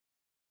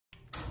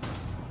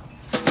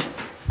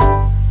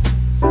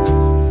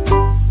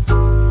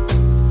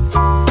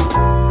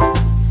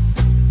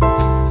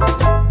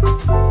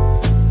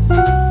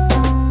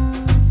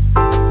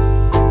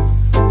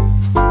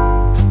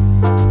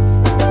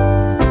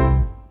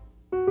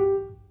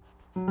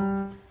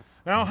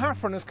Now,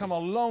 Hafren has come a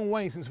long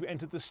way since we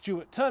entered the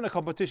Stuart Turner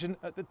competition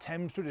at the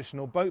Thames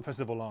Traditional Boat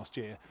Festival last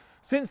year.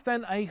 Since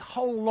then, a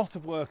whole lot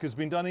of work has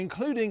been done,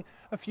 including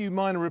a few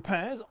minor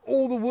repairs.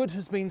 All the wood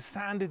has been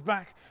sanded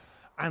back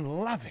and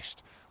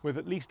lavished with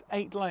at least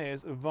 8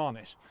 layers of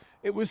varnish.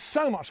 It was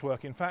so much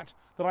work, in fact,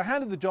 that I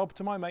handed the job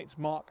to my mates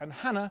Mark and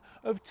Hannah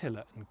of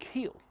Tiller and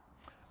Keel.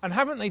 And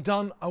haven't they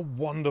done a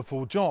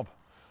wonderful job?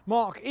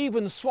 Mark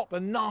even swapped the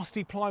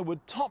nasty plywood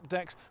top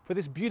decks for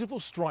this beautiful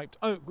striped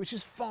oak, which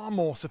is far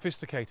more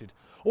sophisticated.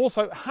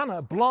 Also,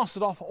 Hannah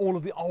blasted off all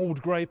of the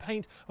old grey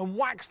paint and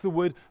waxed the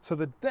wood so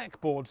the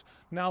deck boards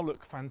now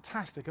look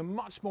fantastic and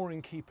much more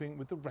in keeping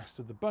with the rest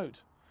of the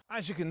boat.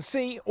 As you can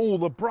see, all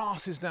the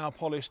brass is now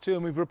polished too,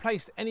 and we've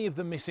replaced any of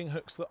the missing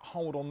hooks that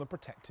hold on the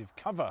protective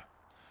cover.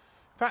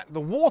 In fact,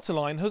 the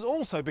waterline has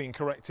also been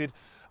corrected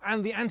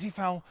and the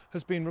anti-foul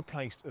has been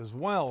replaced as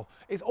well.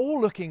 It's all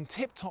looking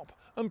tip-top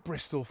and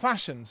Bristol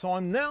fashion, so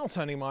I'm now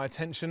turning my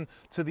attention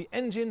to the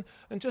engine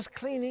and just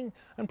cleaning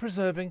and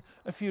preserving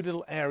a few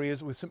little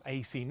areas with some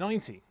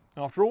AC90.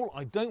 After all,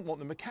 I don't want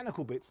the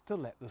mechanical bits to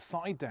let the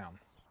side down.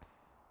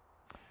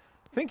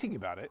 Thinking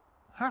about it,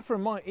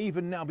 Hafren might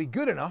even now be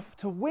good enough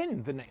to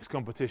win the next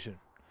competition.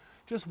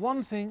 Just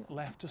one thing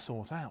left to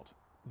sort out: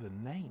 the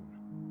name.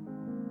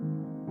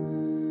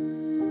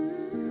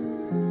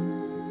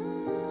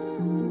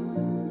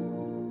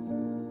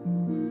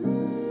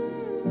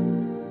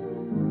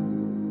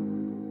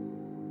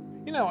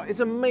 You know, it's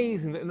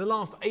amazing that in the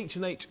last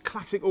HandH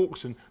Classic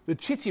Auction, the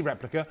Chitty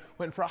replica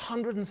went for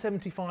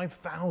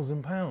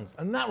 £175,000.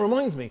 And that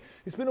reminds me,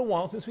 it's been a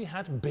while since we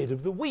had Bid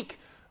of the Week.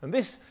 And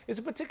this is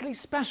a particularly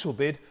special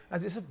bid,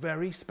 as it's a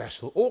very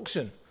special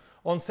auction.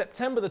 On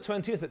September the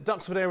 20th at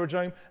Duxford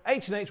Aerodrome,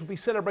 HandH will be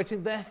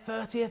celebrating their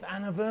 30th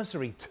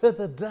anniversary to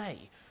the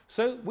day.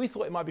 So we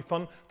thought it might be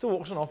fun to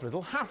auction off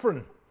little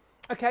Hafren.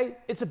 Okay,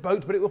 it's a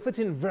boat, but it will fit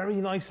in very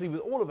nicely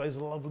with all of those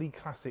lovely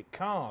classic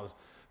cars.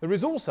 There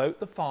is also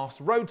the fast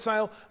road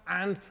sale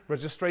and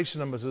registration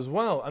numbers as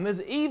well. And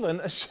there's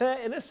even a share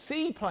in a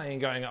seaplane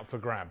going up for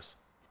grabs.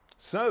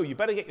 So you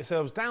better get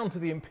yourselves down to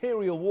the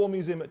Imperial War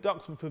Museum at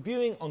Duxford for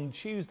viewing on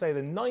Tuesday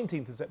the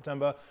 19th of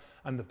September.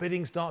 And the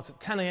bidding starts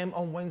at 10 AM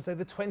on Wednesday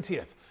the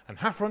 20th. And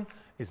Hafren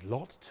is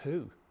lot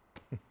 2.